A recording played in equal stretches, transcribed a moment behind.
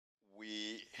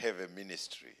have a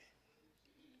ministry,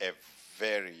 a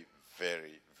very,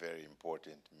 very, very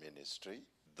important ministry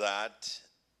that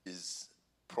is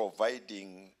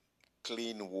providing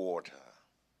clean water.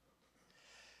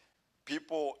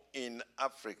 People in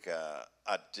Africa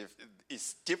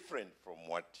it's different from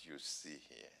what you see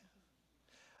here.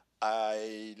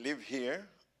 I live here.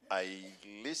 I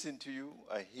listen to you.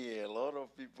 I hear a lot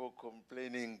of people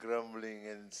complaining, grumbling,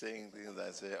 and saying things.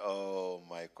 I say, oh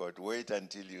my God, wait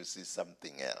until you see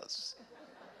something else.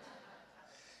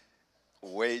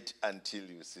 Wait until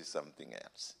you see something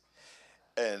else.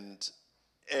 And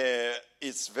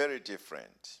it's very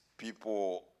different.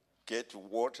 People get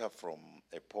water from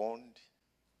a pond,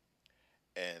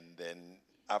 and then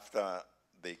after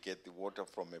they get the water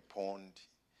from a pond,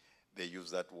 they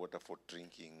use that water for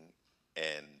drinking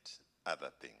and other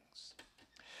things.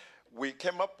 We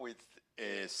came up with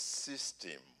a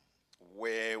system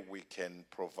where we can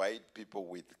provide people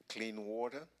with clean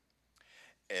water,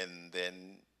 and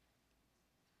then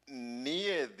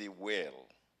near the well,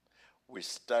 we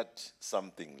start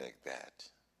something like that.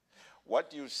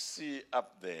 What you see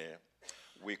up there,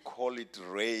 we call it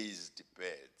raised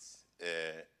beds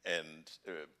and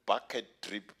bucket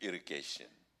drip irrigation.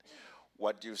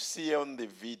 What you see on the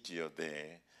video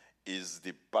there is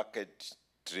the bucket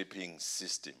dripping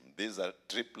system. These are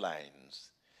drip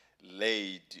lines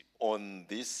laid on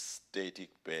this static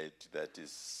bed that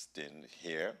is standing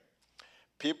here.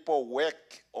 People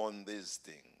work on these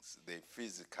things. They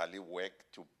physically work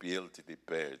to build the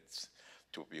beds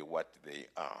to be what they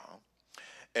are.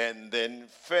 And then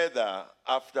further,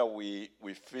 after we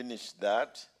finish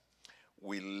that,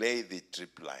 we lay the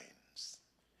drip lines.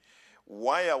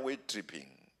 Why are we dripping?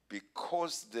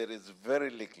 Because there is very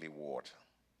little water.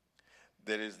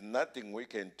 There is nothing we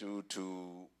can do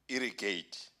to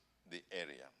irrigate the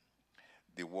area.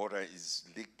 The water is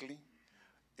liquid.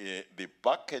 The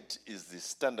bucket is the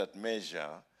standard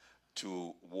measure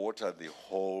to water the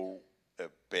whole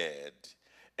bed,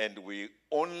 and we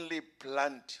only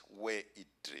plant where it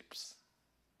drips.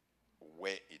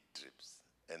 Where it drips.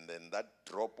 And then that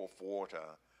drop of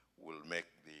water will make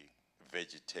the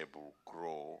vegetable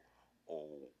grow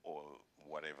or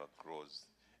whatever grows.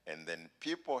 And then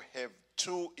people have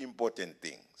two important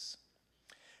things: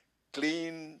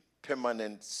 clean,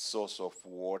 permanent source of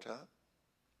water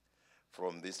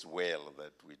from this well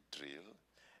that we drill,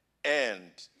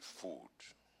 and food.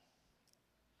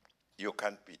 You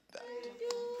can't beat that.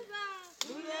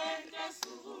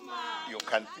 You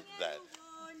can't beat that.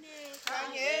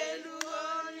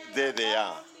 There they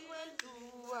are.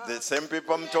 The same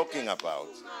people I'm talking about.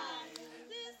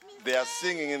 They are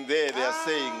singing in there, they are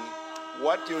saying,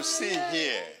 what you see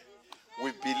here,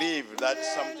 we believe that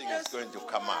something is going to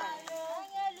come up.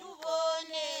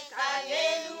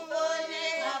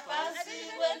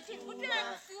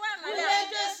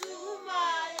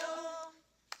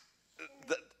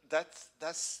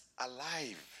 That's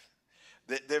alive.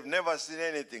 They've never seen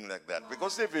anything like that,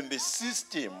 because even the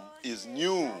system is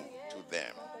new to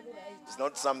them. It's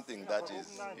not something that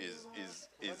is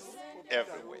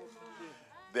everywhere.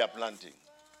 They are planting.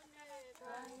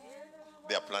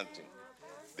 They are planting.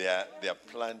 They are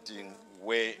planting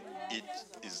where it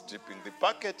is dripping. The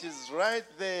bucket is right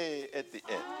there at the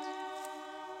end.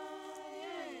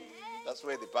 That's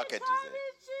where the bucket is at.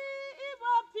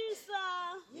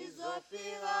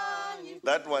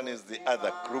 That one is the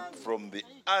other group from the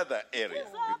other area,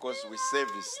 because we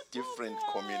service different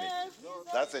communities.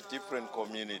 That's a different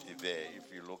community there,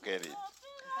 if you look at it.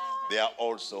 They are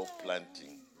also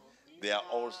planting. They are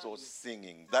also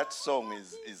singing. That song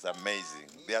is amazing.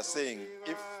 They are saying,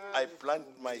 if I plant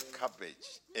my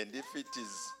cabbage, and if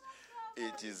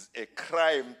it is a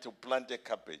crime to plant a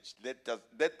cabbage,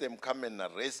 let them come and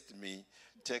arrest me,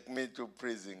 take me to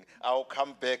prison. I'll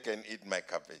come back and eat my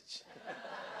cabbage.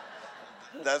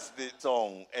 That's the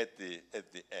song at the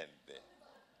end there.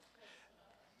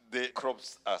 The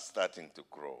crops are starting to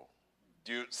grow.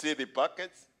 Do you see the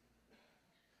buckets?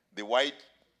 The white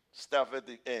stuff at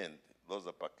the end, those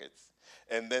are buckets.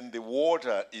 And then the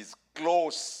water is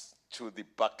close to the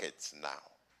buckets now.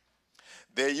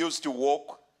 They used to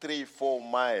walk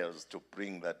 3-4 miles to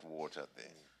bring that water there.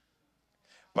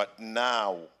 But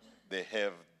now they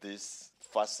have this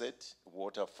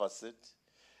water faucet,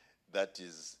 that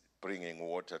is bringing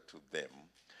water to them.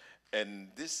 And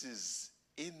this is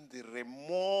in the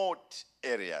remote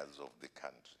areas of the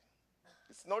country.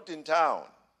 It's not in town.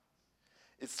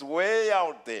 It's way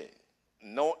out there.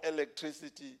 No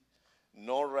electricity,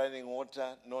 no running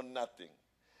water, no nothing.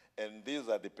 And these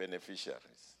are the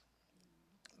beneficiaries.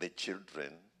 The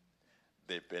children,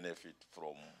 they benefit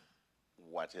from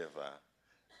whatever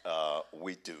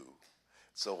we do.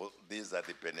 So these are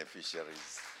the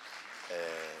beneficiaries. Uh,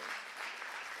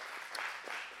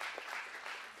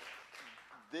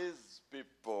 these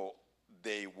people,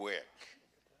 they work.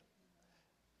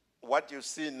 What you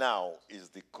see now is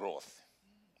the growth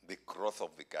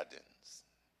of the gardens.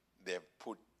 They've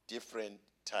put different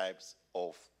types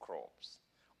of crops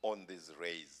on these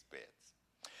raised beds.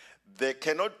 They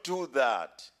cannot do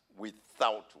that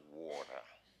without water.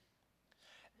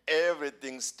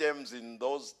 Everything stems in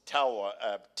those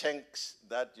tanks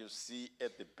that you see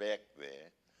at the back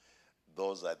there.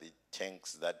 Those are the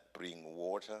tanks that bring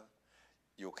water.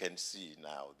 You can see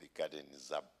now the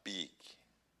gardens are big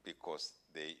because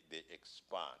they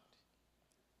expand.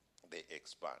 They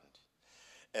expand.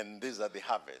 And these are the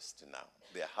harvest now.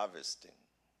 They're harvesting.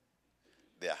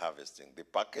 They're harvesting. The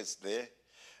buckets there,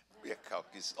 the cow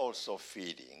is also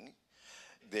feeding.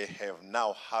 They have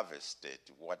now harvested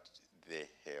what they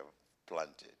have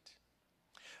planted.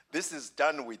 This is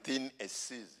done within a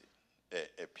season,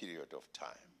 a period of time.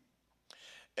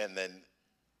 And then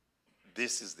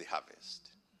this is the harvest.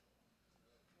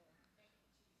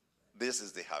 This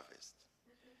is the harvest.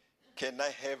 Can I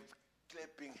have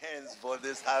clapping hands for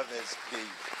this harvest, please?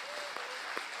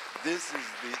 This is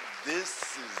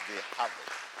the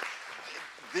harvest.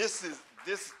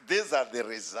 These are the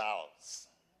results.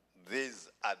 These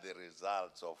are the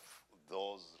results of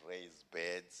those raised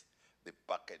beds, the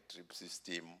bucket drip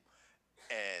system,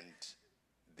 and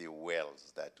the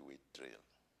wells that we drill.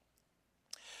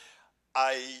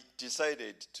 I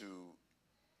decided to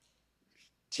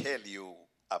tell you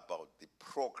about the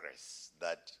progress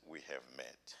that we have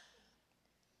made.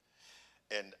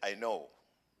 And I know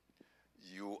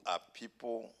you are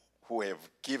people who have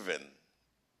given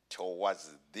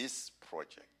towards this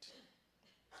project.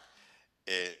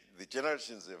 The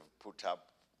generations have put up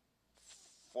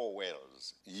 4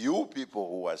 wells. You people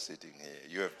who are sitting here,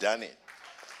 you have done it.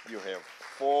 You have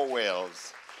 4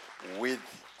 wells with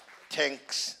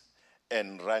tanks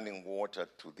and running water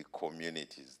to the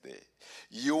communities there.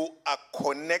 You are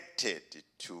connected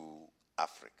to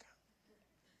Africa.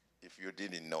 If you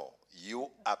didn't know,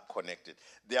 you are connected.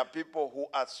 There are people who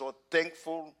are so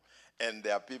thankful, and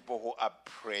there are people who are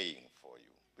praying for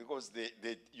you because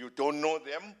you don't know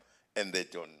them and they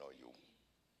don't know you.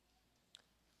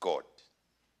 God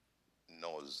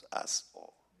knows us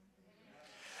all.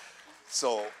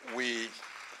 So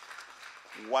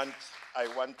I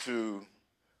want to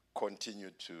continue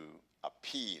to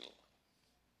appeal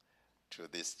to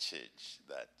this church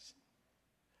that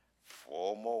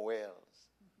 4 more wells.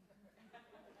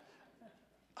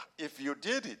 If you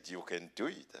did it, you can do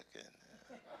it again.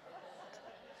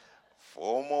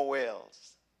 4 more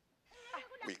wells.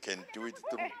 We can do it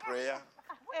through prayer,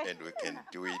 and we can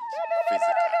do it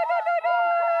physically.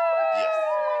 Yes,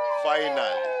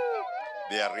 finally,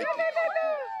 they are reaping.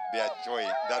 Their joy,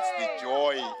 that's the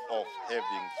joy of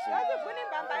having food.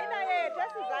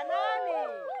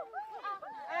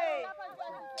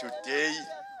 Today,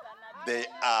 they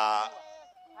are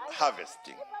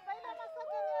harvesting.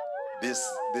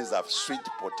 These are sweet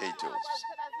potatoes.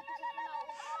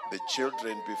 The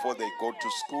children, before they go to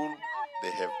school,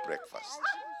 they have breakfast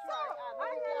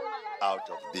out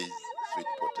of these sweet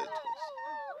potatoes.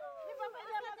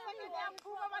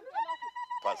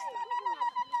 Pastor,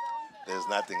 there's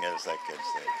nothing else I can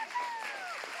say.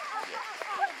 Yeah.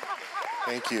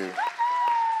 Thank you.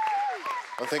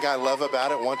 One thing I love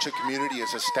about it, once a community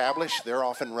is established, they're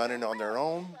often running on their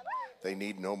own. They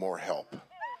need no more help.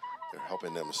 They're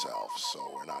helping themselves. So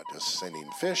we're not just sending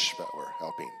fish, but we're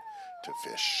helping to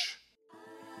fish.